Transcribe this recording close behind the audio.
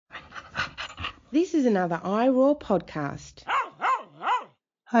This is another iRaw podcast.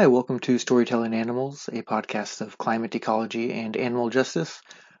 Hi, welcome to Storytelling Animals, a podcast of climate ecology and animal justice,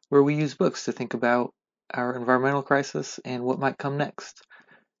 where we use books to think about our environmental crisis and what might come next.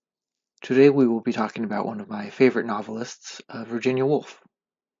 Today we will be talking about one of my favorite novelists, Virginia Woolf.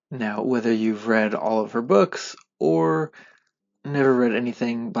 Now, whether you've read all of her books or never read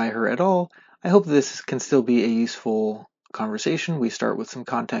anything by her at all, I hope this can still be a useful conversation. We start with some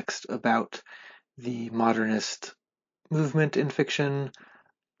context about the modernist movement in fiction,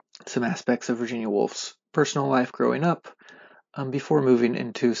 some aspects of Virginia Woolf's personal life growing up, before moving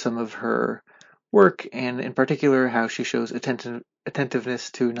into some of her work, and in particular how she shows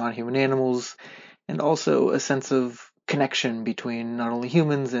attentiveness to non-human animals, and also a sense of connection between not only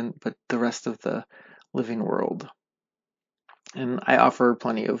humans but the rest of the living world. And I offer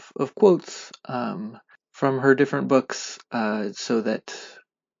plenty of quotes from her different books so that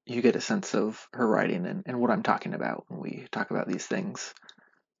you get a sense of her writing and what I'm talking about when we talk about these things.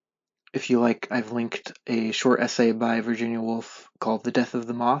 If you like, I've linked a short essay by Virginia Woolf called The Death of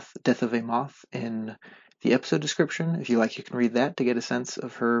a Moth, in the episode description. If you like, you can read that to get a sense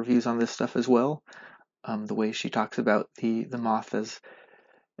of her views on this stuff as well. The way she talks about the moth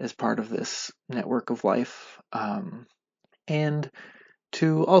as part of this network of life. And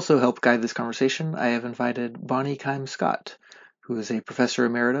to also help guide this conversation, I have invited Bonnie Kime Scott, who is a professor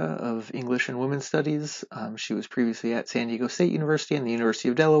emerita of English and Women's Studies. She was previously at San Diego State University and the University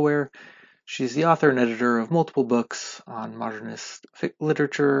of Delaware. She's the author and editor of multiple books on modernist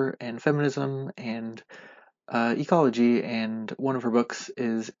literature and feminism and ecology, and one of her books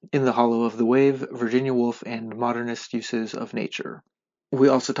is In the Hollow of the Wave, Virginia Woolf and Modernist Uses of Nature. We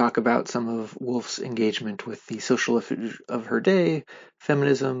also talk about some of Woolf's engagement with the social issues of her day,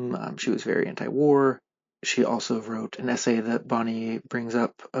 feminism. She was very anti-war. She also wrote an essay that Bonnie brings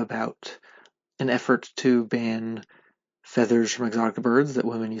up about an effort to ban feathers from exotic birds that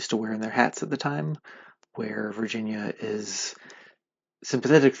women used to wear in their hats at the time, where Virginia is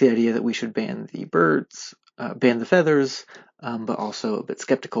sympathetic to the idea that we should ban the birds, ban the feathers, but also a bit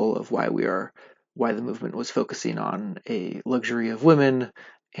skeptical of why the movement was focusing on a luxury of women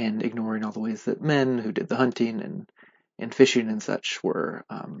and ignoring all the ways that men who did the hunting and fishing and such were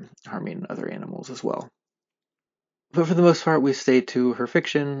harming other animals as well. But for the most part, we stay to her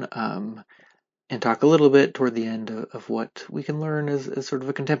fiction and talk a little bit toward the end of what we can learn as sort of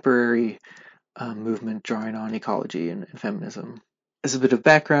a contemporary movement drawing on ecology and feminism. As a bit of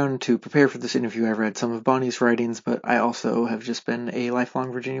background, to prepare for this interview, I read some of Bonnie's writings, but I also have just been a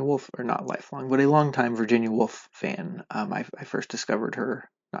lifelong Virginia Woolf, or not lifelong, but a longtime Virginia Woolf fan. I first discovered her,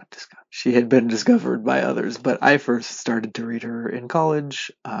 she had been discovered by others, but I first started to read her in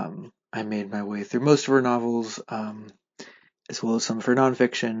college. I made my way through most of her novels, as well as some of her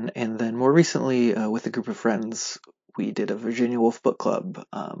nonfiction, and then more recently, with a group of friends, we did a Virginia Woolf book club,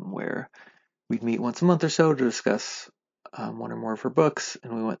 where we'd meet once a month or so to discuss one or more of her books,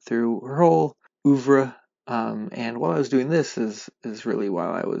 and we went through her whole oeuvre. And while I was doing this is really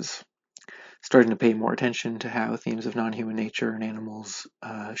while I was starting to pay more attention to how themes of non-human nature and animals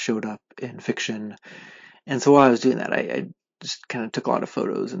showed up in fiction. And so while I was doing that, I just kind of took a lot of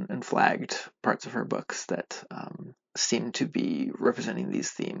photos and flagged parts of her books that seemed to be representing these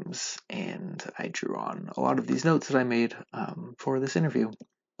themes, and I drew on a lot of these notes that I made for this interview.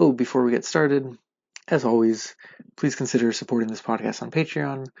 Oh, before we get started, as always, please consider supporting this podcast on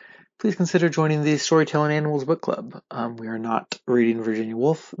Patreon. Please consider joining the Storytelling Animals book club. We are not reading Virginia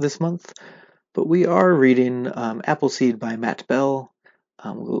Woolf this month, but we are reading Appleseed by Matt Bell.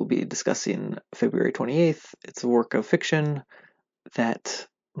 We'll be discussing February 28th. It's a work of fiction that,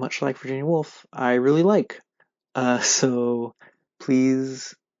 much like Virginia Woolf, I really like. So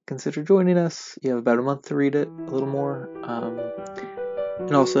please consider joining us. You have about a month to read it, a little more.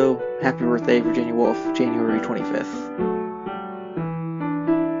 And also, happy birthday, Virginia Woolf, January 25th.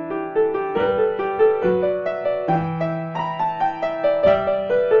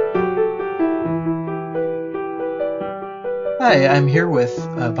 Hi, I'm here with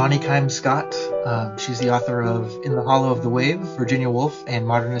Bonnie Kime Scott. She's the author of In the Hollow of the Wave, Virginia Woolf and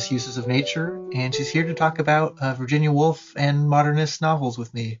Modernist Uses of Nature, and she's here to talk about Virginia Woolf and modernist novels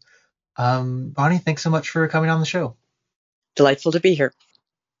with me. Bonnie, thanks so much for coming on the show. Delightful to be here.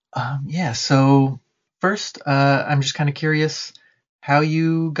 So first, I'm just kind of curious how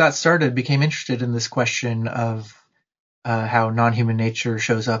you got started, became interested in this question of how non-human nature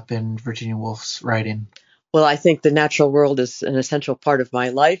shows up in Virginia Woolf's writing. Well, I think the natural world is an essential part of my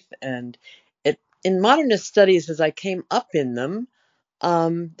life, and in modernist studies, as I came up in them,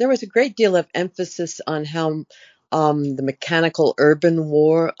 there was a great deal of emphasis on how The mechanical urban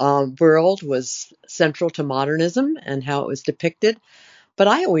world was central to modernism and how it was depicted. But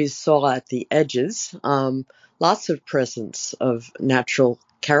I always saw at the edges lots of presence of natural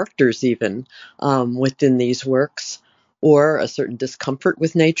characters, even within these works, or a certain discomfort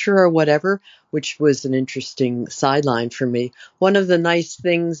with nature or whatever, which was an interesting sideline for me. One of the nice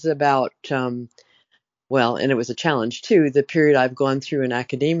things about, well, and it was a challenge too, the period I've gone through in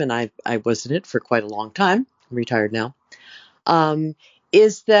academia, and I was in it for quite a long time, I'm retired now, um,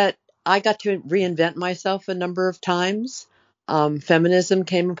 is that I got to reinvent myself a number of times. Feminism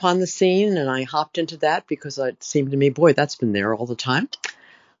came upon the scene, and I hopped into that because it seemed to me, boy, that's been there all the time.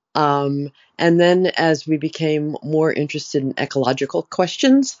 And then as we became more interested in ecological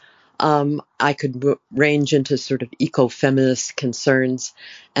questions, I could range into sort of eco-feminist concerns,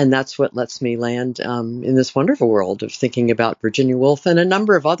 and that's what lets me land in this wonderful world of thinking about Virginia Woolf and a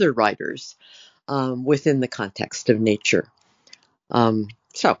number of other writers within the context of nature.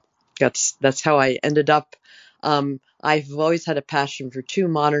 So that's how I ended up. I've always had a passion for two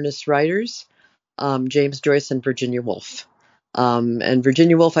modernist writers, James Joyce and Virginia Woolf. And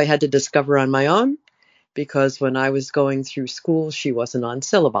Virginia Woolf I had to discover on my own because when I was going through school, she wasn't on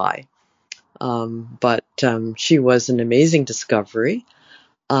syllabi. But she was an amazing discovery.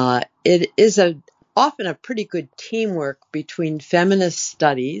 It is often a pretty good teamwork between feminist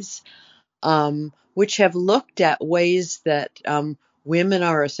studies, which have looked at ways that women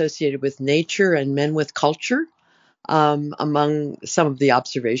are associated with nature and men with culture, among some of the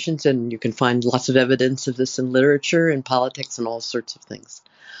observations. And you can find lots of evidence of this in literature and politics and all sorts of things.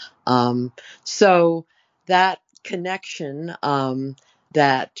 So that connection,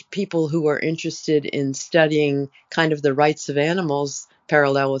 that people who are interested in studying kind of the rights of animals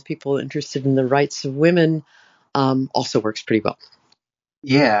parallel with people interested in the rights of women, also works pretty well.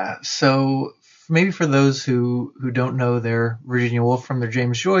 Yeah, so maybe for those who don't know their Virginia Woolf from their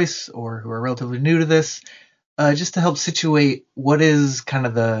James Joyce, or who are relatively new to this, just to help situate what is kind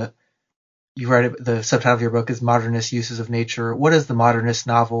of you write the subtitle of your book is Modernist Uses of Nature. What is the Modernist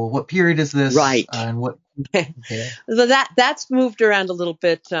novel? What period is this? Right. And what? Yeah. So that's moved around a little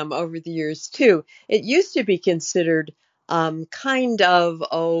bit over the years too. It used to be considered kind of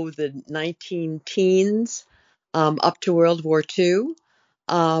the 19 teens up to World War II.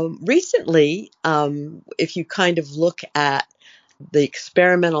 Recently, if you kind of look at the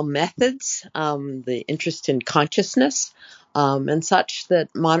experimental methods, the interest in consciousness, and such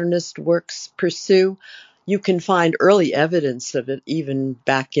that modernist works pursue, you can find early evidence of it even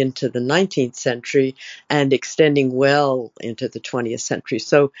back into the 19th century and extending well into the 20th century.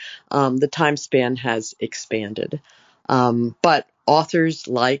 So the time span has expanded. But authors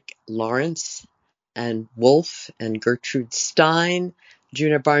like Lawrence and Woolf and Gertrude Stein,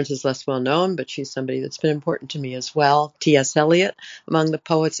 Juna Barnes is less well known, but she's somebody that's been important to me as well. T.S. Eliot, among the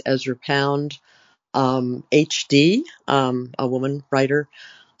poets, Ezra Pound, H.D., a woman writer.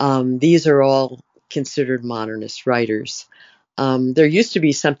 These are all considered modernist writers. There used to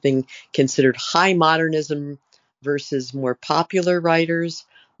be something considered high modernism versus more popular writers,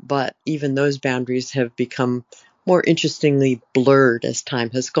 but even those boundaries have become more interestingly blurred as time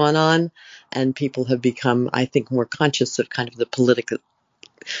has gone on, and people have become, I think, more conscious of kind of the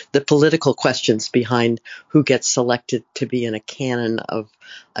political questions behind who gets selected to be in a canon of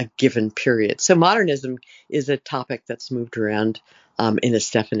a given period. So modernism is a topic that's moved around in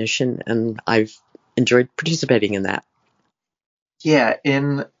its definition, and I've enjoyed participating in that. Yeah,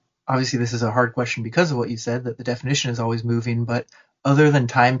 and obviously this is a hard question because of what you said, that the definition is always moving, but other than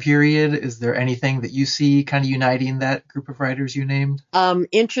time period, is there anything that you see kind of uniting that group of writers you named?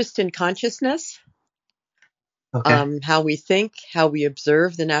 Interest in consciousness, Okay. how we think, how we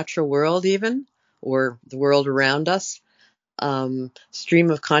observe the natural world even, or the world around us.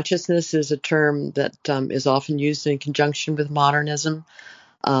 Stream of consciousness is a term that is often used in conjunction with modernism.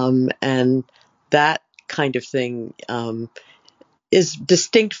 And that kind of thing is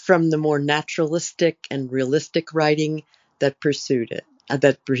distinct from the more naturalistic and realistic writing that preceded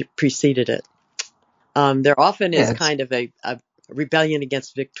it. There often is Yeah, it's kind of a rebellion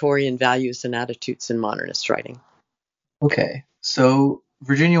against Victorian values and attitudes in modernist writing. okay. So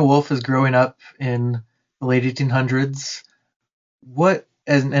Virginia Woolf is growing up in the late 1800s.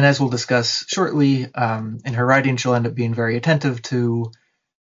 As we'll discuss shortly, in her writing, she'll end up being very attentive to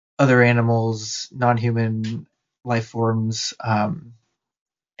other animals, non-human life forms.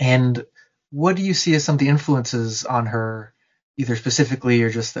 And what do you see as some of the influences on her, either specifically or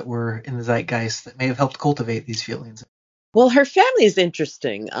just that were in the zeitgeist that may have helped cultivate these feelings? Well, her family is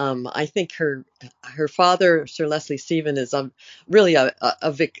interesting. I think her father, Sir Leslie Stephen, is really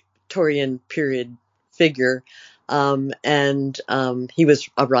a Victorian period figure. He was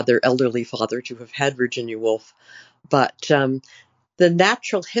a rather elderly father to have had Virginia Woolf. But the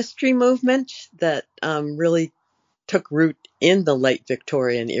natural history movement that really took root in the late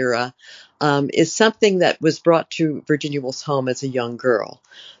Victorian era is something that was brought to Virginia Woolf's home as a young girl.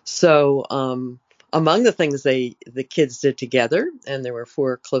 So among the things the kids did together, and there were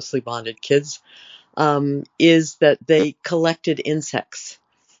 4 closely bonded kids, is that they collected insects.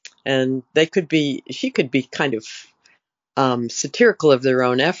 And she could be kind of satirical of their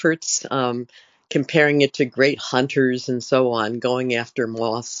own efforts, comparing it to great hunters and so on, going after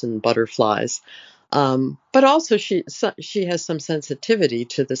moths and butterflies. But also she has some sensitivity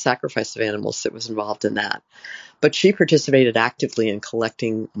to the sacrifice of animals that was involved in that. But she participated actively in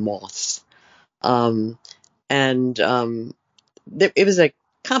collecting moths. It was a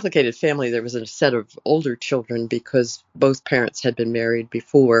complicated family. There was a set of older children because both parents had been married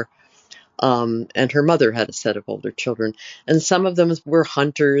before. And her mother had a set of older children, and some of them were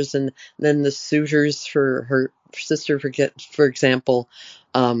hunters, and then the suitors for her sister, for example,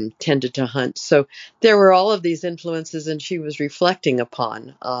 tended to hunt. So there were all of these influences, and she was reflecting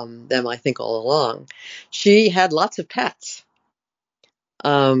upon them, I think, all along. She had lots of pets.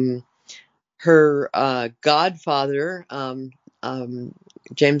 Her godfather,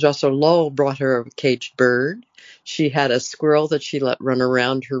 James Russell Lowell, brought her a caged bird. She had a squirrel that she let run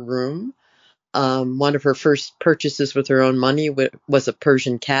around her room. One of her first purchases with her own money was a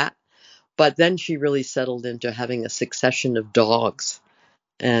Persian cat, but then she really settled into having a succession of dogs,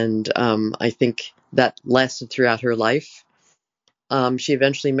 and I think that lasted throughout her life. She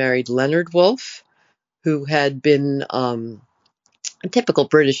eventually married Leonard Woolf, who had been a typical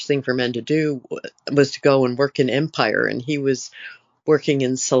British thing for men to do was to go and work in Empire, and he was working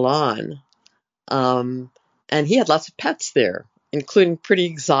in Ceylon, and he had lots of pets there, including pretty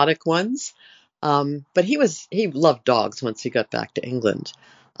exotic ones. But he loved dogs once he got back to England.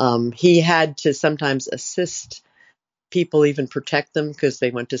 He had to sometimes assist people, even protect them, because they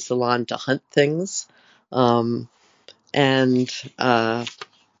went to Ceylon to hunt things. And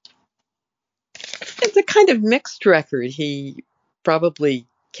It's a kind of mixed record. He probably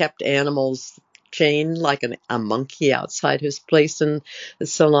kept animals chained like a monkey outside his place in the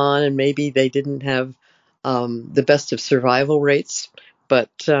Ceylon, and maybe they didn't have the best of survival rates, but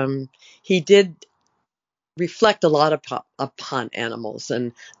he did reflect a lot upon animals,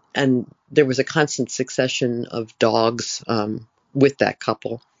 and there was a constant succession of dogs with that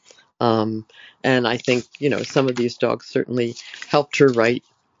couple. And I think, some of these dogs certainly helped her write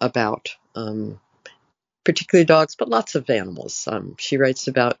about particularly dogs, but lots of animals. She writes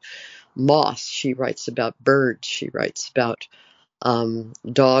about moths, she writes about birds, she writes about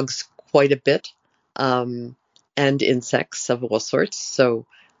dogs quite a bit, and insects of all sorts. So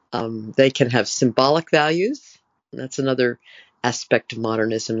they can have symbolic values. And that's another aspect of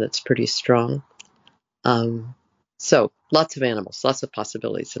modernism that's pretty strong. So lots of animals, lots of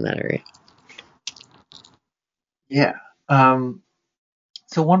possibilities in that area. Yeah.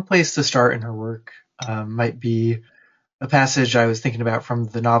 So one place to start in her work might be a passage I was thinking about from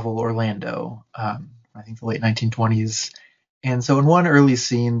the novel Orlando, I think the late 1920s. And so in one early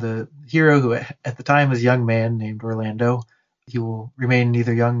scene, the hero, who at the time was a young man named Orlando, he will remain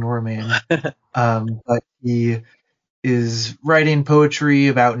neither young nor a man, but he is writing poetry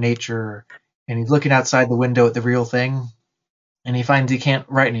about nature, and he's looking outside the window at the real thing, and he finds he can't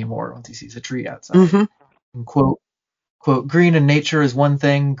write anymore once he sees a tree outside. Mm-hmm. And quote, green in nature is one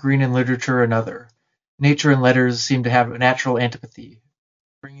thing, green in literature another. Nature and letters seem to have a natural antipathy,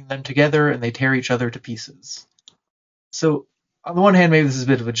 bringing them together, and they tear each other to pieces. So on the one hand, maybe this is a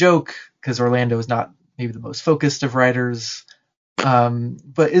bit of a joke, because Orlando is not maybe the most focused of writers.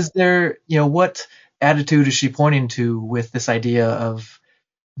 But is there, what attitude is she pointing to with this idea of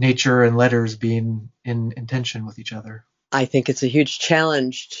nature and letters being in tension with each other? I think it's a huge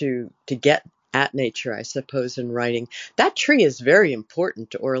challenge to get at nature, I suppose, in writing. That tree is very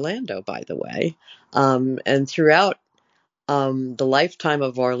important to Orlando, by the way. And throughout the lifetime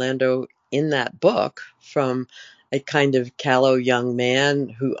of Orlando in that book, from a kind of callow young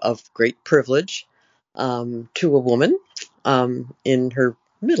man of great privilege to a woman in her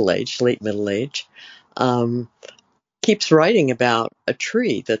late middle age, keeps writing about a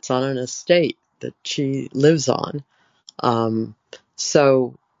tree that's on an estate that she lives on.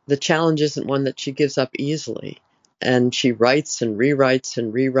 So the challenge isn't one that she gives up easily. And she writes and rewrites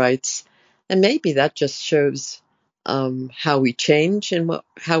and rewrites. And maybe that just shows how we change and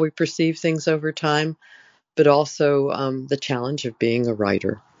how we perceive things over time, but also the challenge of being a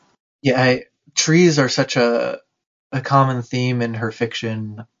writer. Yeah, trees are such a common theme in her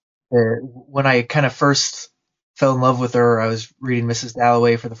fiction. When I kind of first fell in love with her. I was reading Mrs.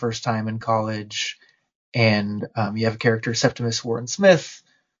 Dalloway for the first time in college, and you have a character, Septimus Warren Smith,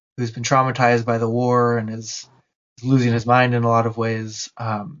 who's been traumatized by the war and is losing his mind in a lot of ways.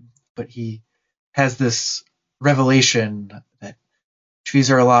 But he has this revelation that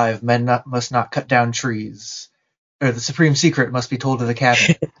trees are alive, must not cut down trees, or the supreme secret must be told to the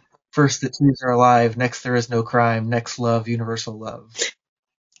cabinet. First, the trees are alive. Next, there is no crime. Next, love, universal love.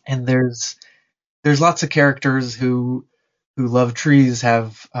 And there's lots of characters who love trees.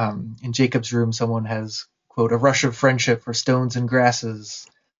 Have in Jacob's room, someone has, quote, a rush of friendship for stones and grasses.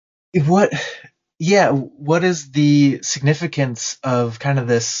 What is the significance of kind of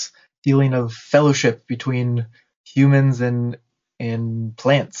this feeling of fellowship between humans and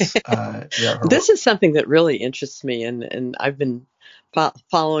plants throughout her work? This is something that really interests me, and I've been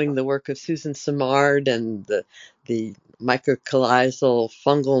following the work of Susan Simard and the mycorrhizal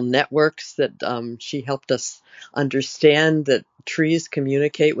fungal networks that she helped us understand, that trees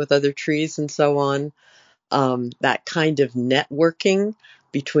communicate with other trees and so on. That kind of networking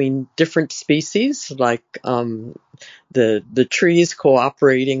between different species, like the trees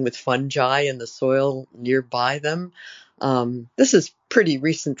cooperating with fungi in the soil nearby them. This is pretty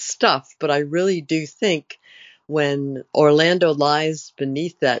recent stuff, but I really do think when Orlando lies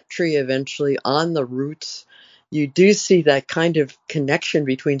beneath that tree eventually on the roots, you do see that kind of connection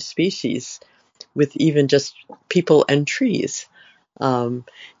between species with even just people and trees.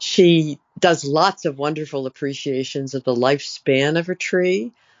 She does lots of wonderful appreciations of the lifespan of a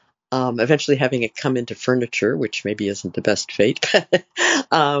tree, eventually having it come into furniture, which maybe isn't the best fate. But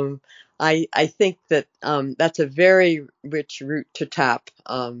I think that that's a very rich route to tap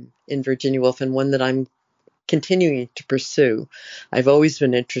in Virginia Woolf, and one that I'm continuing to pursue. I've always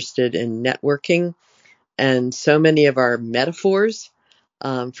been interested in networking, and so many of our metaphors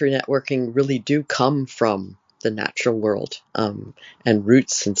for networking really do come from the natural world, and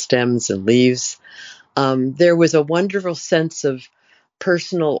roots and stems and leaves. There was a wonderful sense of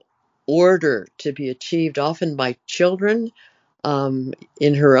personal order to be achieved, often by children.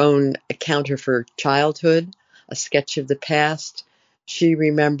 In her own account of her childhood, A Sketch of the Past, she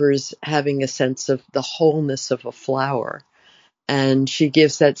remembers having a sense of the wholeness of a flower. And she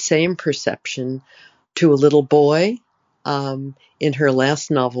gives that same perception to a little boy in her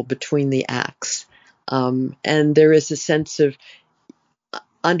last novel, Between the Acts. And there is a sense of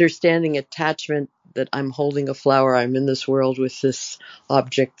understanding attachment, that I'm holding a flower, I'm in this world with this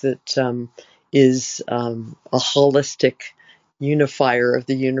object that is a holistic unifier of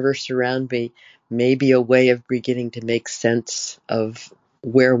the universe around me, maybe a way of beginning to make sense of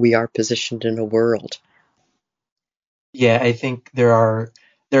where we are positioned in a world. Yeah, I think there are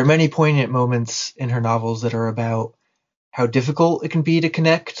many poignant moments in her novels that are about how difficult it can be to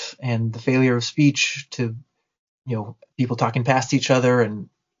connect, and the failure of speech, to people talking past each other and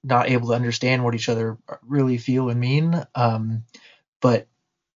not able to understand what each other really feel and mean. But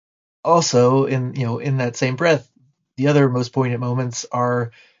also in that same breath, the other most poignant moments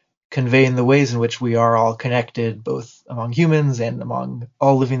are conveying the ways in which we are all connected, both among humans and among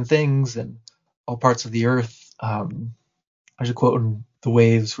all living things and all parts of the earth. There's a quote in The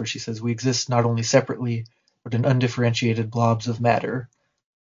Waves where she says, "We exist not only separately, but in undifferentiated blobs of matter."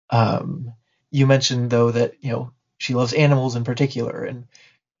 You mentioned, though, that she loves animals in particular, and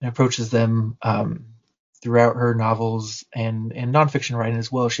approaches them throughout her novels and nonfiction writing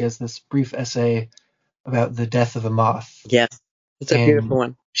as well. She has this brief essay about the death of a moth. Yes, it's a beautiful And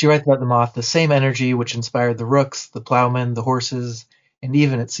one. she writes about the moth: "The same energy which inspired the rooks, the plowmen, the horses, and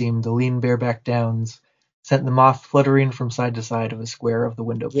even, it seemed, the lean bareback downs, sent the moth fluttering from side to side of a square of the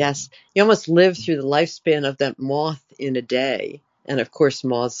window pane." Yes, you almost live through the lifespan of that moth in a day. And of course,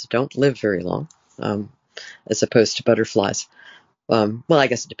 moths don't live very long, as opposed to butterflies. Well, I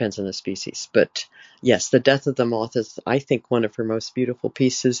guess it depends on the species. But yes, The Death of the Moth is, I think, one of her most beautiful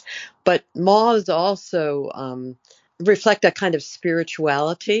pieces. But moths also reflect a kind of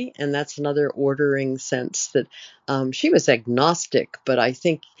spirituality, and that's another ordering sense that she was agnostic, but I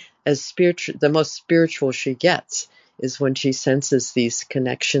think the most spiritual she gets is when she senses these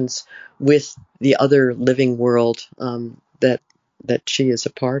connections with the other living world that she is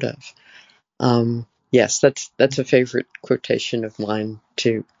a part of. Yes, that's a favorite quotation of mine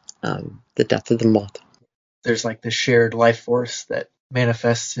too. The Death of the Moth. There's like this shared life force that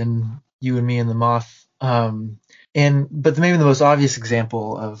manifests in you and me and the moth. But maybe the most obvious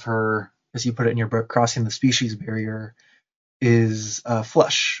example of her, as you put it in your book, crossing the species barrier, is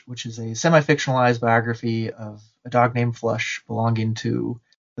Flush, which is a semi-fictionalized biography of a dog named Flush belonging to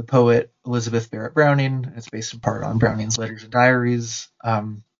the poet Elizabeth Barrett Browning. It's based in part on Browning's letters and diaries.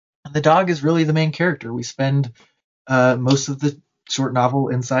 And the dog is really the main character. We spend most of the short novel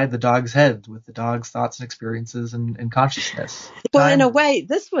inside the dog's head with the dog's thoughts and experiences and consciousness. Well, in a way,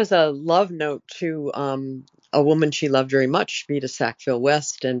 this was a love note to a woman she loved very much, Vita Sackville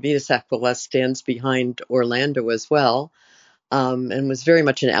West, and Vita Sackville West stands behind Orlando as well, and was very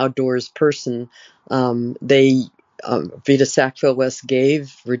much an outdoors person. Vita Sackville West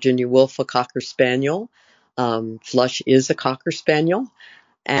gave Virginia Woolf a Cocker Spaniel. Flush is a Cocker Spaniel.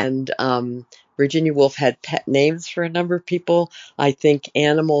 And Virginia Woolf had pet names for a number of people. I think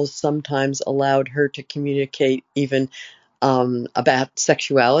animals sometimes allowed her to communicate even about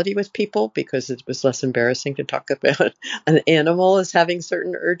sexuality with people, because it was less embarrassing to talk about an animal as having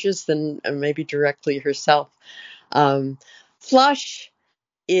certain urges than maybe directly herself. Flush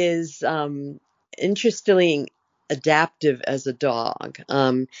is interestingly adaptive as a dog.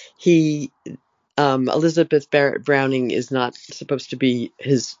 He Elizabeth Barrett Browning is not supposed to be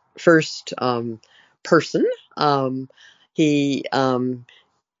his first person. He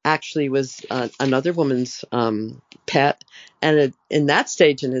actually was another woman's pet, and in that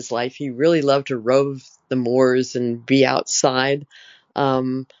stage in his life, he really loved to rove the moors and be outside.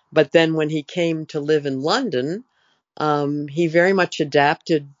 But then when he came to live in London, he very much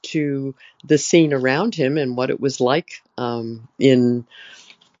adapted to the scene around him and what it was like in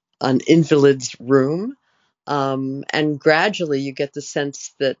an invalid's room. And gradually you get the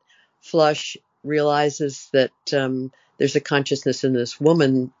sense that Flush realizes that there's a consciousness in this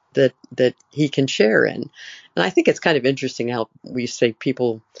woman that he can share in. And I think it's kind of interesting how we say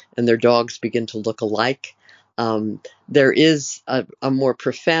people and their dogs begin to look alike. There is a more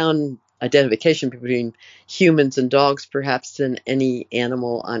profound identification between humans and dogs, perhaps, than any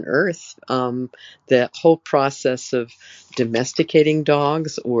animal on Earth. The whole process of domesticating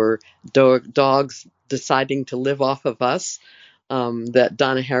dogs, or dogs deciding to live off of us, that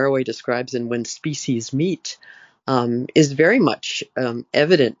Donna Haraway describes in When Species Meet, is very much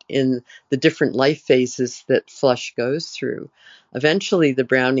evident in the different life phases that Flush goes through. Eventually, the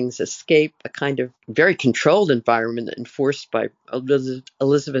Brownings escape a kind of very controlled environment enforced by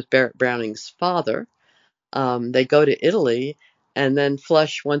Elizabeth Barrett Browning's father. They go to Italy, and then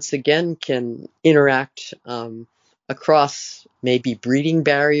Flush once again can interact across maybe breeding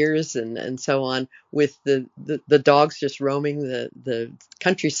barriers and so on with the dogs just roaming the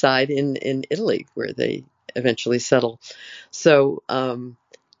countryside in Italy, where they eventually settle. So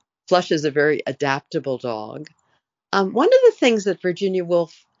Flush is a very adaptable dog. One of the things that Virginia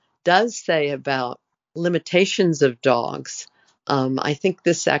Woolf does say about limitations of dogs, I think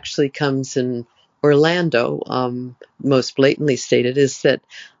this actually comes in Orlando, most blatantly stated, is that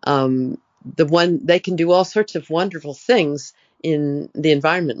they can do all sorts of wonderful things in the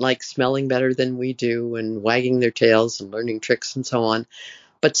environment, like smelling better than we do and wagging their tails and learning tricks and so on,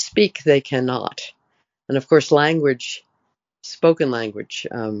 but speak they cannot. And of course, spoken language,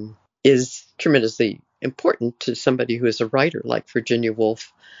 is tremendously important to somebody who is a writer like Virginia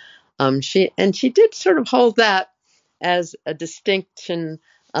Woolf. She did sort of hold that as a distinction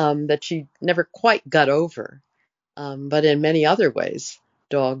that she never quite got over. But in many other ways,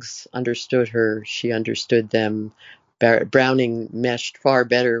 dogs understood her. She understood them. Browning meshed far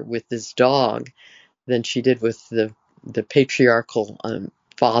better with this dog than she did with the patriarchal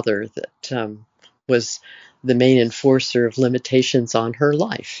father that was the main enforcer of limitations on her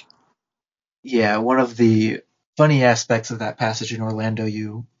life. Yeah, one of the funny aspects of that passage in Orlando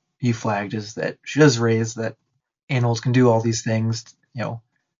you flagged is that she does raise that animals can do all these things,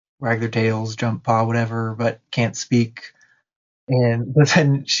 wag their tails, jump, paw, whatever, but can't speak. But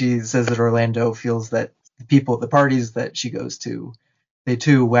then she says that Orlando feels that the people at the parties that she goes to, they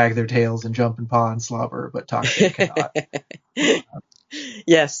too wag their tails and jump and paw and slobber, but talk they cannot.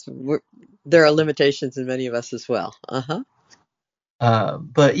 Yes, there are limitations in many of us as well.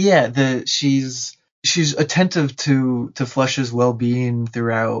 But yeah, she's attentive to Flush's well-being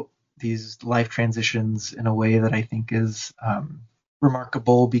throughout these life transitions in a way that I think is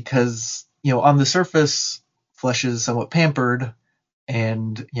remarkable, because on the surface, Flush is somewhat pampered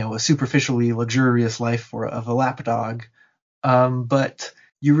and a superficially luxurious life of a lapdog, but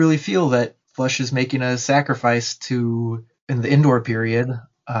you really feel that Flush is making a sacrifice in the indoor period,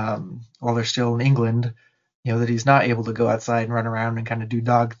 while they're still in England, that he's not able to go outside and run around and kind of do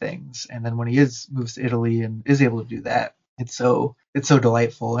dog things. And then when he moves to Italy and is able to do that, it's so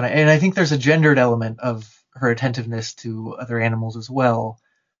delightful. And I think there's a gendered element of her attentiveness to other animals as well.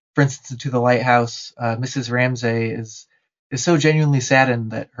 For instance, to the lighthouse, Mrs. Ramsay is so genuinely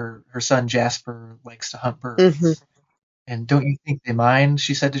saddened that her son Jasper likes to hunt birds. Mm-hmm. And don't you think they mind,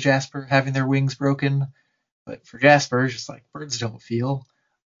 she said to Jasper, having their wings broken? But for Jasper, just like, birds don't feel.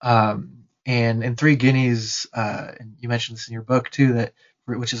 And in Three Guineas, and you mentioned this in your book too, that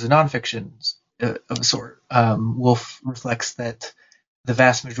which is a nonfiction of a sort, Woolf reflects that the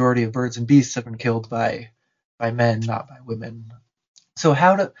vast majority of birds and beasts have been killed by men, not by women. So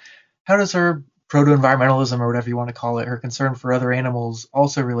how does her proto-environmentalism, or whatever you want to call it, her concern for other animals,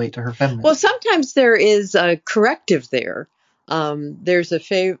 also relate to her feminism? Well, sometimes there is a corrective there. There's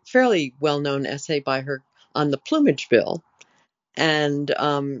a fairly well-known essay by her on the plumage bill, and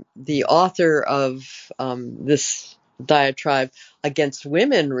the author of this diatribe against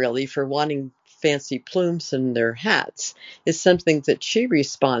women, really, for wanting fancy plumes in their hats, is something that she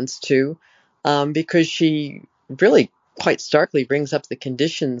responds to, because she really quite starkly brings up the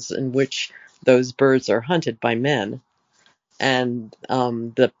conditions in which those birds are hunted by men. And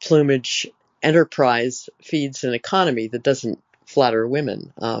the plumage enterprise feeds an economy that doesn't flatter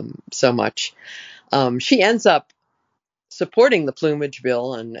women so much. She ends up supporting the plumage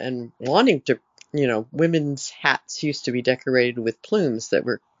bill and wanting to, women's hats used to be decorated with plumes that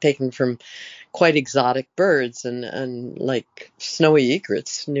were taken from quite exotic birds, and like snowy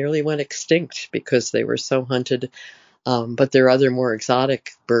egrets nearly went extinct because they were so hunted. But there are other more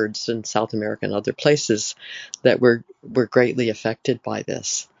exotic birds in South America and other places that were greatly affected by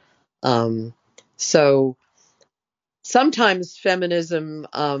this. So sometimes feminism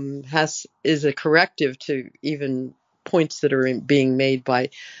is a corrective to even points that are being made by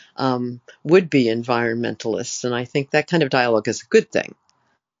would-be environmentalists, and I think that kind of dialogue is a good thing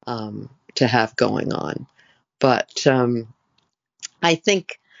to have going on. But I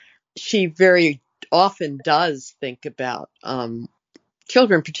think she very often does think about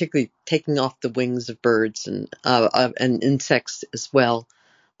children, particularly taking off the wings of birds and insects as well.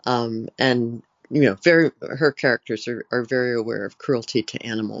 And her characters are very aware of cruelty to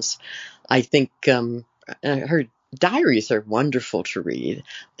animals. I think her diaries are wonderful to read,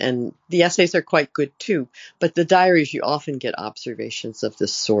 and the essays are quite good too. But the diaries, you often get observations of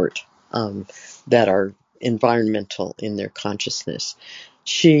this sort that are environmental in their consciousness.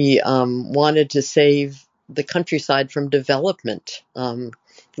 She wanted to save the countryside from development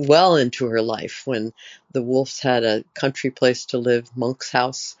well into her life, when the Woolfs had a country place to live, Monk's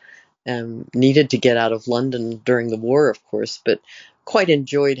House, needed to get out of London during the war, of course, but quite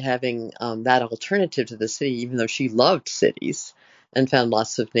enjoyed having that alternative to the city, even though she loved cities and found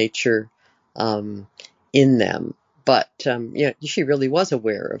lots of nature in them. But she really was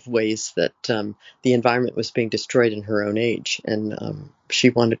aware of ways that the environment was being destroyed in her own age, and she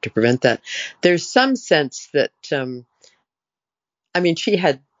wanted to prevent that. There's some sense that, she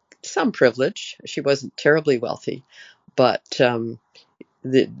had some privilege. She wasn't terribly wealthy, but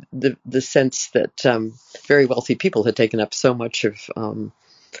the sense that very wealthy people had taken up so much of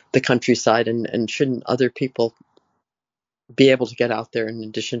the countryside, and shouldn't other people be able to get out there in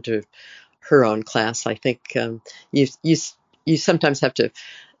addition to her own class? I think you sometimes have to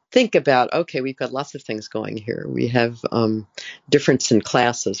think about, okay, we've got lots of things going here. We have difference in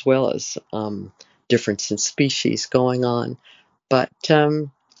class as well as difference in species going on. But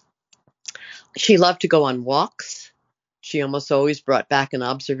she loved to go on walks. She almost always brought back an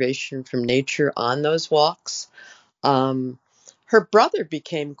observation from nature on those walks. Her brother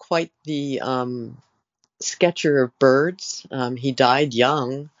became quite the sketcher of birds. He died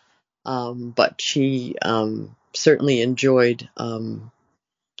young, but she certainly enjoyed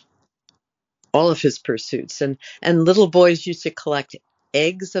all of his pursuits. And little boys used to collect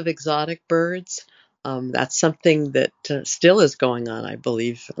eggs of exotic birds. That's something that still is going on, I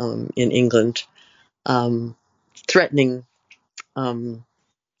believe, in England, threatening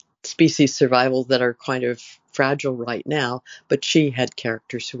species survival that are kind of fragile right now. But she had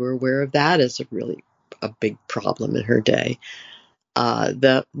characters who were aware of that as a big problem in her day.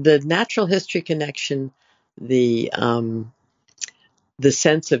 The natural history connection, the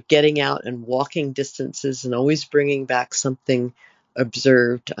sense of getting out and walking distances and always bringing back something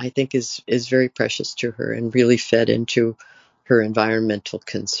observed, I think is very precious to her and really fed into her environmental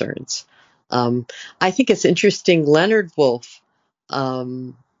concerns. I think it's interesting, Leonard Woolf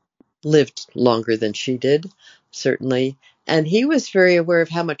lived longer than she did, certainly, and he was very aware of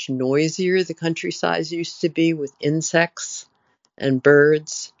how much noisier the countryside used to be with insects and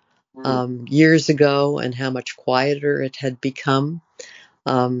birds years ago, and how much quieter it had become.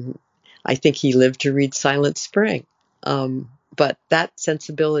 I think he lived to read Silent Spring. But that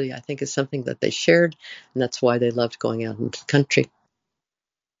sensibility, I think, is something that they shared, and that's why they loved going out into the country.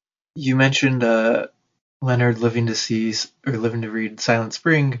 You mentioned Leonard living to read Silent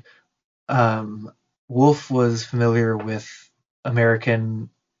Spring. Woolf was familiar with American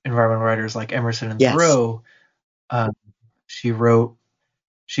environmental writers like Emerson and Yes. Thoreau. She wrote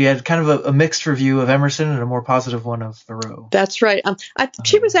she had kind of a mixed review of Emerson and a more positive one of Thoreau. That's right.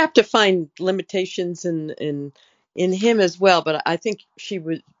 She was apt to find limitations in him as well, but I think she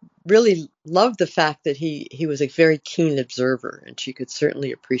would really love the fact that he was a very keen observer, and she could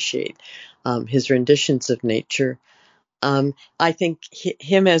certainly appreciate his renditions of nature. I think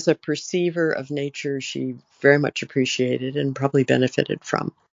him as a perceiver of nature, she very much appreciated and probably benefited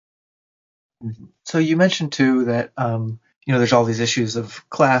from. So you mentioned too that there's all these issues of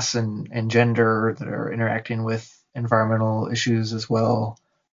class and gender that are interacting with environmental issues as well.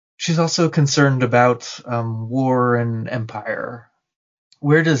 She's also concerned about war and empire.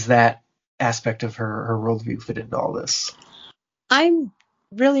 Where does that aspect of her worldview fit into all this? I'm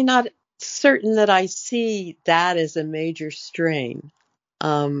really not certain that I see that as a major strain.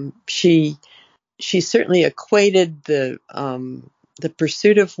 She certainly equated the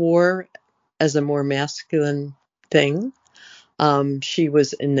pursuit of war as a more masculine thing. She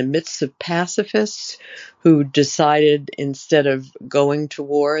was in the midst of pacifists who decided instead of going to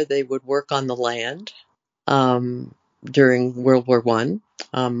war, they would work on the land during World War I.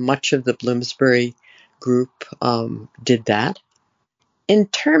 Much of the Bloomsbury group did that. In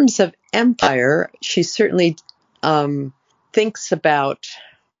terms of empire, she certainly thinks about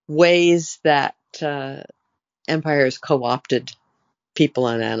ways that empire has co-opted people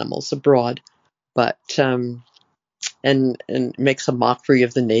and animals abroad, but and makes a mockery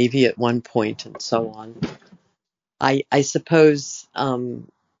of the Navy at one point and so on. I suppose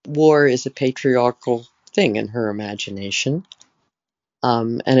war is a patriarchal thing in her imagination,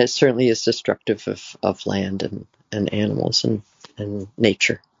 and it certainly is destructive of land and animals and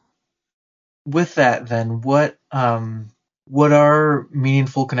nature. With that, then, what are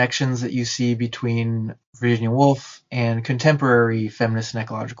meaningful connections that you see between Virginia Woolf and contemporary feminist and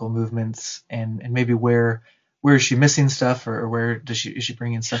ecological movements, and maybe where is she missing stuff, or where is she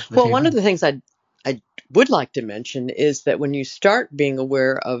bringing stuff to the table? Well, one of the things I would like to mention is that when you start being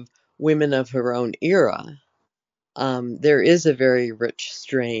aware of women of her own era, there is a very rich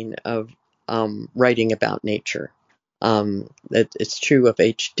strain of writing about nature. It's true of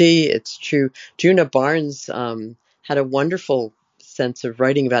H.D. It's true. Juna Barnes had a wonderful sense of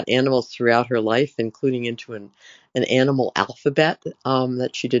writing about animals throughout her life, including into an animal alphabet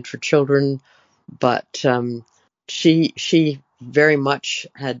that she did for children. But she very much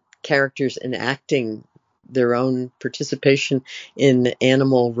had characters enacting their own participation in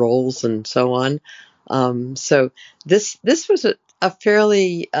animal roles and so on. So this was a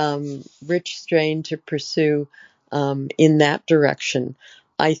fairly rich strain to pursue in that direction.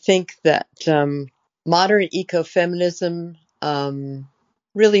 I think that modern ecofeminism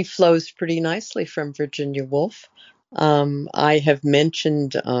really flows pretty nicely from Virginia Woolf. I have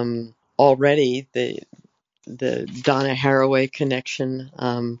mentioned already the Donna Haraway connection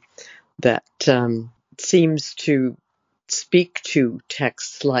that seems to speak to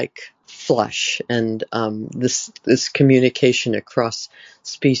texts like Flush and this communication across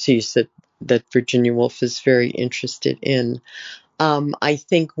species that Virginia Woolf is very interested in. I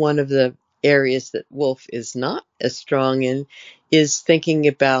think one of the areas that Woolf is not as strong in is thinking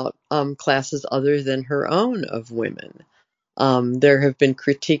about classes other than her own of women. There have been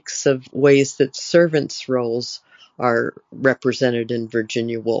critiques of ways that servants' roles are represented in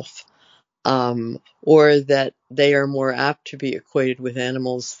Virginia Woolf, or that they are more apt to be equated with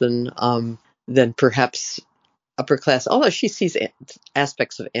animals than perhaps upper class. Although she sees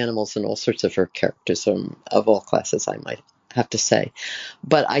aspects of animals in all sorts of her characters of all classes, I might have to say.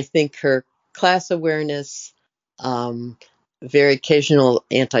 But I think her class awareness, very occasional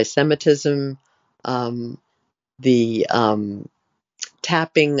anti-Semitism, the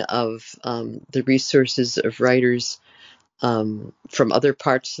tapping of the resources of writers from other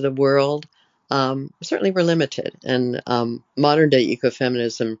parts of the world certainly were limited. And modern day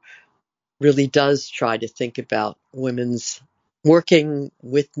ecofeminism really does try to think about women's working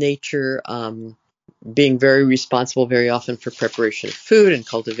with nature, being very responsible very often for preparation of food and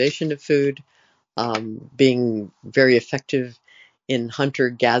cultivation of food, being very effective in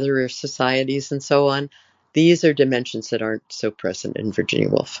hunter-gatherer societies and so on. These are dimensions that aren't so present in Virginia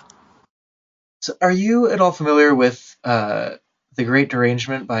Woolf. So are you at all familiar with The Great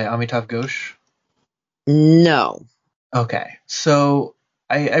Derangement by Amitav Ghosh? No. Okay. So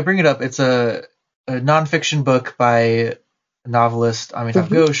I bring it up. It's a nonfiction book by novelist Amitav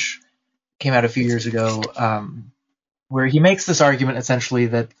Ghosh. Came out a few years ago, where he makes this argument essentially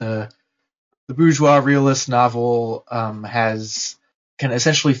that the bourgeois realist novel can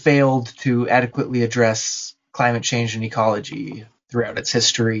essentially failed to adequately address climate change and ecology throughout its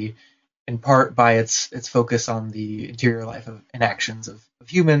history, in part by its focus on the interior life and actions of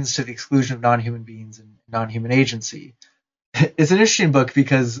humans to the exclusion of non-human beings and non-human agency. It's an interesting book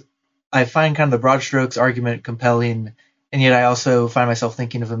because I find kind of the broad strokes argument compelling, and yet I also find myself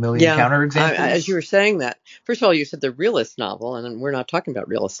thinking of a million counterexamples. As you were saying that, first of all, you said the realist novel, and we're not talking about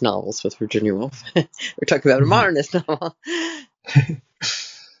realist novels with Virginia Woolf. We're talking about a modernist novel.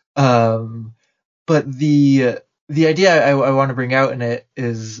 But the idea I want to bring out in it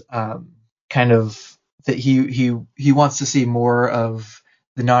is kind of that he wants to see more of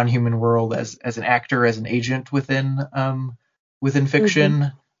the non-human world as an actor, as an agent within fiction.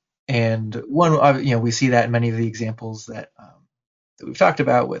 Mm-hmm. And one, we see that in many of the examples that we've talked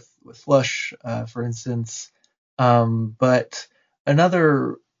about with Flush, for instance. But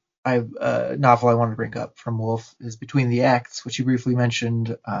another novel I wanted to bring up from Woolf is Between the Acts, which you briefly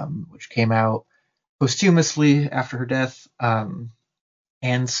mentioned, which came out posthumously after her death.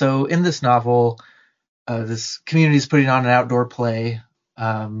 And so in this novel, this community is putting on an outdoor play,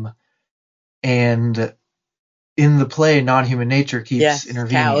 and in the play, non-human nature keeps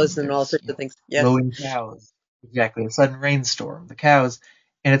intervening. Cows and all sorts of things. Yes. Lowing cows. Exactly. A sudden rainstorm. The cows.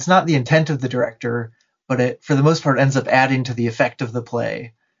 And it's not the intent of the director, but it, for the most part, ends up adding to the effect of the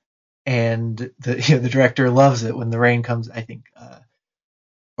play. And the director loves it when the rain comes, I think,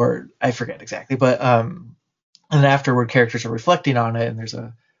 or I forget exactly. But and afterward, characters are reflecting on it, and there's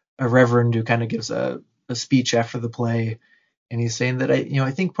a reverend who kind of gives a speech after the play, and he's saying that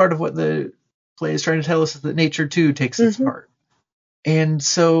I think part of what the play is trying to tell us is that nature too takes its part. And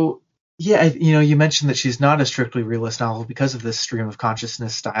so, you mentioned that she's not a strictly realist novel because of this stream of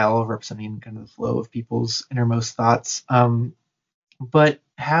consciousness style representing kind of the flow of people's innermost thoughts. But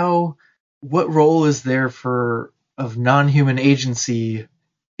what role is there of non-human agency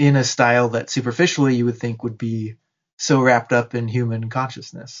in a style that superficially you would think would be so wrapped up in human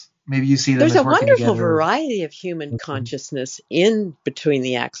consciousness? Maybe you see them as working together. There's a wonderful variety of human consciousness in Between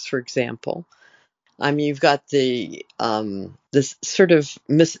the Acts, for example. I mean, you've got this sort of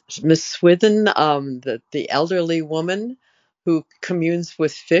Miss Swithin, the elderly woman who communes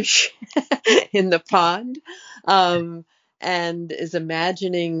with fish in the pond, and is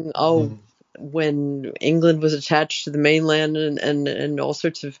imagining, when England was attached to the mainland and all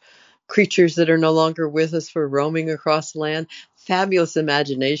sorts of creatures that are no longer with us were roaming across the land. Fabulous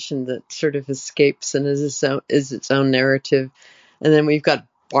imagination that sort of escapes and is its own narrative. And then we've got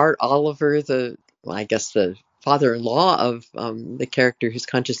Bart Oliver, the father-in-law of the character whose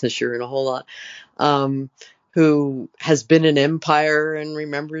consciousness you're in a whole lot, who has been in Empire and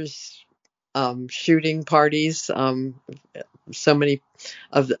remembers shooting parties. So many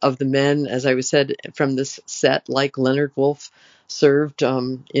of the men, as I said, from this set, like Leonard Woolf, served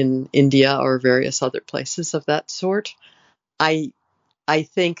in India or various other places of that sort. I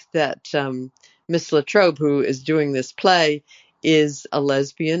think that Miss Latrobe, who is doing this play, is a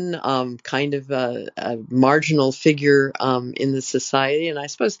lesbian, kind of a marginal figure in the society. And I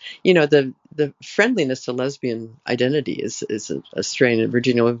suppose, the friendliness to lesbian identity is a strain in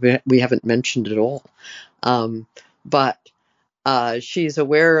Virginia we haven't mentioned at all. But she's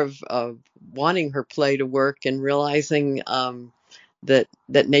aware of wanting her play to work and realizing that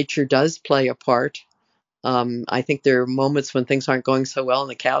nature does play a part. I think there are moments when things aren't going so well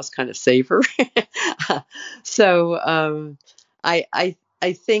and the cows kind of save her. So I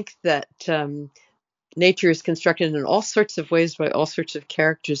think that nature is constructed in all sorts of ways by all sorts of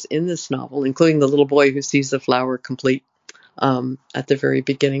characters in this novel, including the little boy who sees the flower complete at the very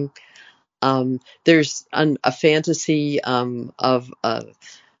beginning. There's a fantasy of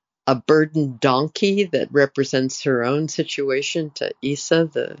a burdened donkey that represents her own situation to Isa,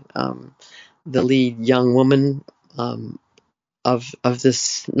 the lead young woman of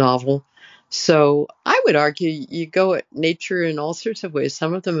this novel. So I would argue you go at nature in all sorts of ways.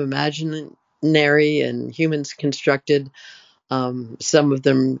 Some of them imaginary and humans constructed. Some of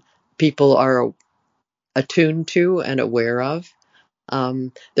them people are attuned to and aware of.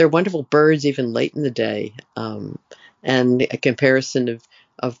 There are wonderful birds even late in the day, and a comparison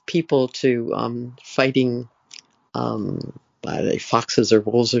of people to fighting foxes or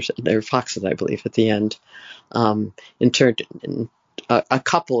wolves, or they're foxes, I believe, at the end. In turn, a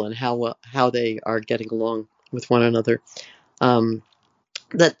couple and how they are getting along with one another.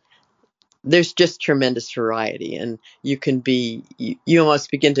 That there's just tremendous variety, and you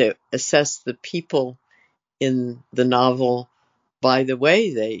almost begin to assess the people in the novel by the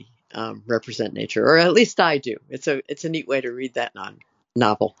way they represent nature, or at least I do. It's a neat way to read that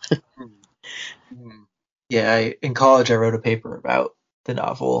novel. Yeah, in college I wrote a paper about the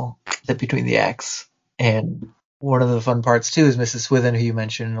novel, Between the Acts, and one of the fun parts too is Mrs. Swithin, who you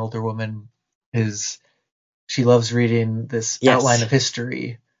mentioned, an older woman, is she loves reading this outline Yes. of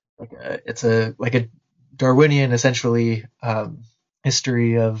history. It's a Darwinian, essentially,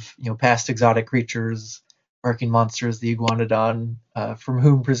 history of past exotic creatures, barking monsters, the iguanodon, from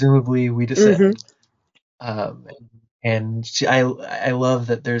whom presumably we descend. Um, and I love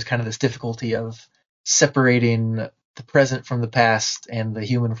that there's kind of this difficulty of separating the present from the past and the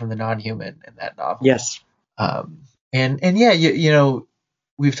human from the non-human in that novel. Yes. And yeah,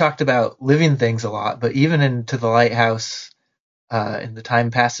 we've talked about living things a lot, but even into the lighthouse, in the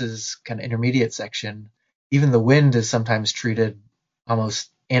time passes kind of intermediate section, even the wind is sometimes treated almost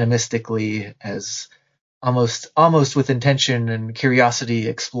animistically, as almost with intention and curiosity,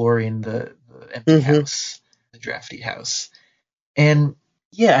 exploring the empty house, the drafty house. And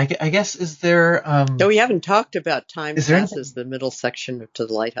yeah, I guess, is there No, we haven't talked about Time is there Passes, anything? the middle section to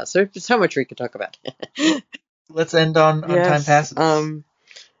the lighthouse. There's so much we could talk about. Let's end on Time Yes. Passes.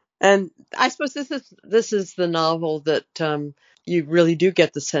 And I suppose this is the novel that you really do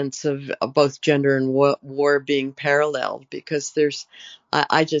get the sense of both gender and war being paralleled, because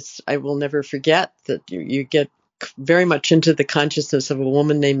I will never forget that you get very much into the consciousness of a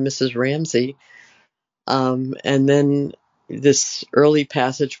woman named Mrs. Ramsay, and then this early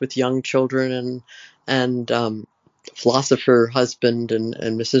passage with young children and philosopher husband and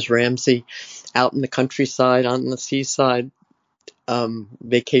Mrs. Ramsay out in the countryside, on the seaside,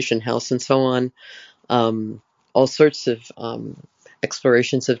 vacation house and so on. All sorts of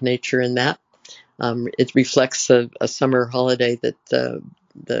explorations of nature in that. It reflects a summer holiday that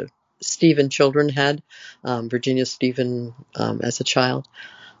the Stephen children had, Virginia Stephen, as a child.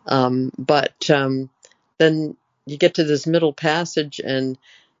 But then you get to this middle passage, and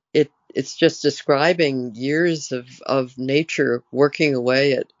it's just describing years of nature working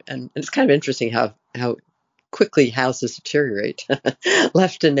away at, and it's kind of interesting how quickly houses deteriorate,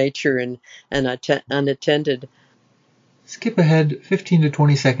 left to nature and unattended. Skip ahead 15 to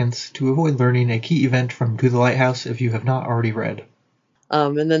 20 seconds to avoid learning a key event from To the Lighthouse if you have not already read.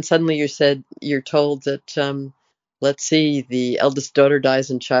 And then suddenly you're told that, let's see, the eldest daughter dies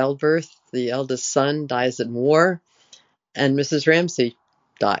in childbirth, the eldest son dies in war, and Mrs. Ramsay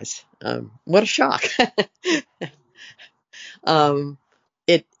dies. What a shock.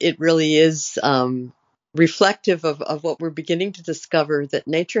 It really is reflective of what we're beginning to discover, that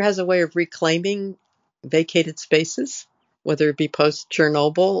nature has a way of reclaiming vacated spaces, whether it be post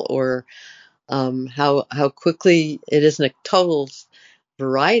Chernobyl or how quickly it isn't a total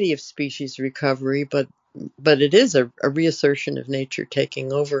variety of species recovery, but it is a reassertion of nature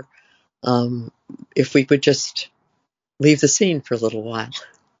taking over, if we could just leave the scene for a little while.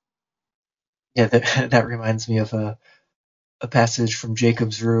 Yeah, that reminds me of a passage from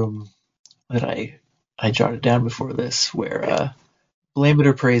Jacob's Room that I jotted down before this, where blame it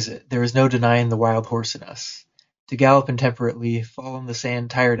or praise it, there is no denying the wild horse in us. To gallop intemperately, fall on the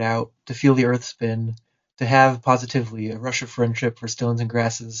sand tired out, to feel the earth spin, to have, positively, a rush of friendship for stones and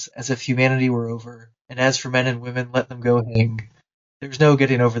grasses, as if humanity were over, and as for men and women, let them go hang. There's no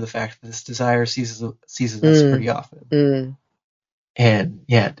getting over the fact that this desire seizes us pretty often. And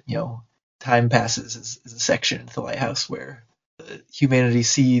yeah, Time Passes is a section of the Lighthouse where humanity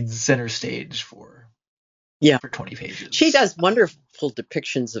cedes center stage for 20 pages. She does wonderful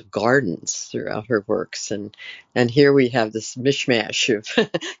depictions of gardens throughout her works, and here we have this mishmash of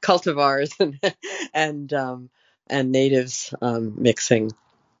cultivars and natives mixing,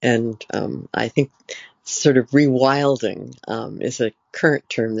 and I think sort of rewilding is a current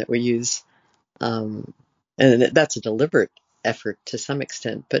term that we use, and that's a deliberate effort to some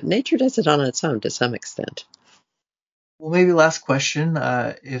extent, but nature does it on its own to some extent. Well, maybe last question: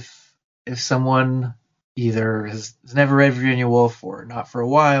 if someone either has never read Virginia Woolf or not for a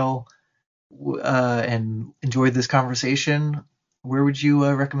while, and enjoyed this conversation, where would you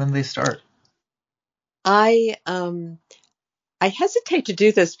recommend they start? I hesitate to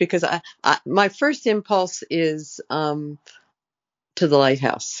do this because my first impulse is To the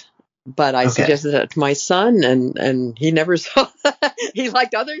Lighthouse, but I suggested that to my son, and he never saw that. He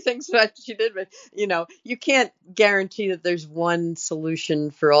liked other things that she did, but you can't guarantee that there's one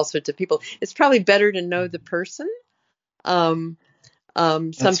solution for all sorts of people. It's probably better to know the person. Sometimes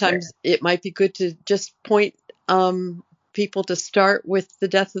fair. It might be good to just point people to start with The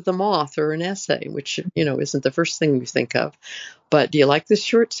Death of the Moth or an essay, which isn't the first thing you think of. But do you like this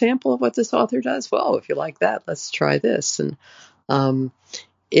short sample of what this author does? Well, if you like that, let's try this. And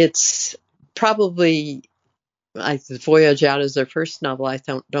it's probably, The Voyage Out is their first novel. I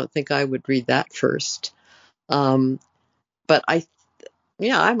don't think I would read that first. But I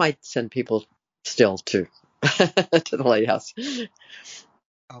might send people still to to the lighthouse.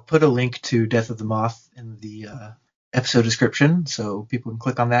 I'll put a link to Death of the Moth in the episode description, so people can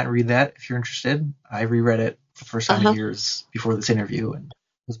click on that and read that if you're interested. I reread it for the first time in years before this interview and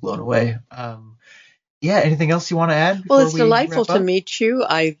was blown away. Yeah, anything else you want to add before Well, it's we delightful wrap to up? meet you.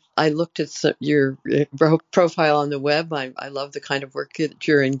 I looked at your profile on the web. I love the kind of work that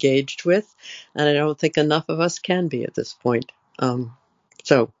you're engaged with, and I don't think enough of us can be at this point.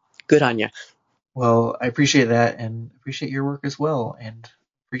 So good on you. Well, I appreciate that and appreciate your work as well, and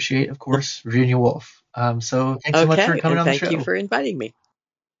appreciate, of course, Virginia Woolf. So thanks so much for Okay, coming and on the thank you show. for inviting me.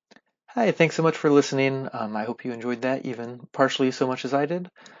 Hi, thanks so much for listening. I hope you enjoyed that, even partially so much as I did.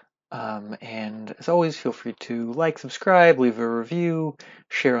 And as always, feel free to like, subscribe, leave a review,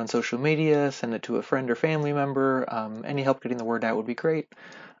 share on social media, send it to a friend or family member. Any help getting the word out would be great.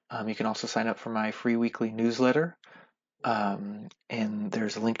 You can also sign up for my free weekly newsletter. And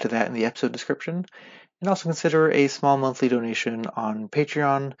there's a link to that in the episode description. And also consider a small monthly donation on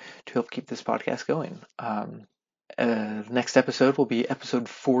Patreon to help keep this podcast going. The next episode will be episode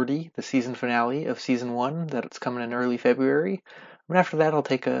 40, the season finale of season 1. That's coming in early February. And after that, I'll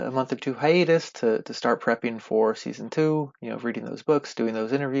take a month or two hiatus to start prepping for season 2, reading those books, doing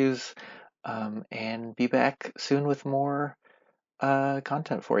those interviews, and be back soon with more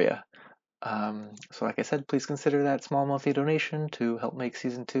content for you. So like I said, please consider that small monthly donation to help make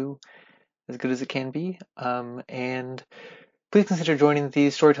season 2 as good as it can be. And please consider joining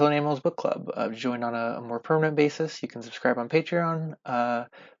the Storytelling Animals Book Club. To join on a more permanent basis, you can subscribe on Patreon,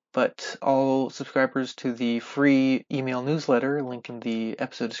 but all subscribers to the free email newsletter, link in the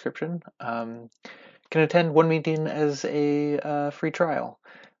episode description, can attend one meeting as a free trial.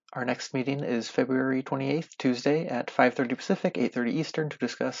 Our next meeting is February 28th, Tuesday at 5:30 Pacific, 8:30 Eastern, to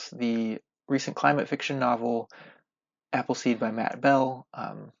discuss the recent climate fiction novel Appleseed by Matt Bell.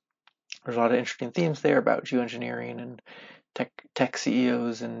 There's a lot of interesting themes there about geoengineering and tech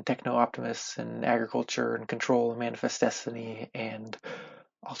CEOs and techno-optimists and agriculture and control and manifest destiny and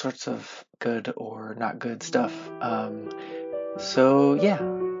all sorts of good or not good stuff. So yeah,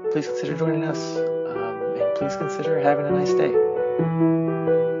 please consider joining us, and please consider having a nice day.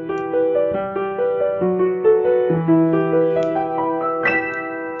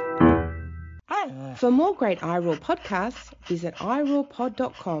 For more great iRaw podcasts, visit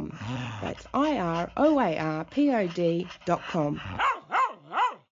irawpod.com. That's IROARPOD.com.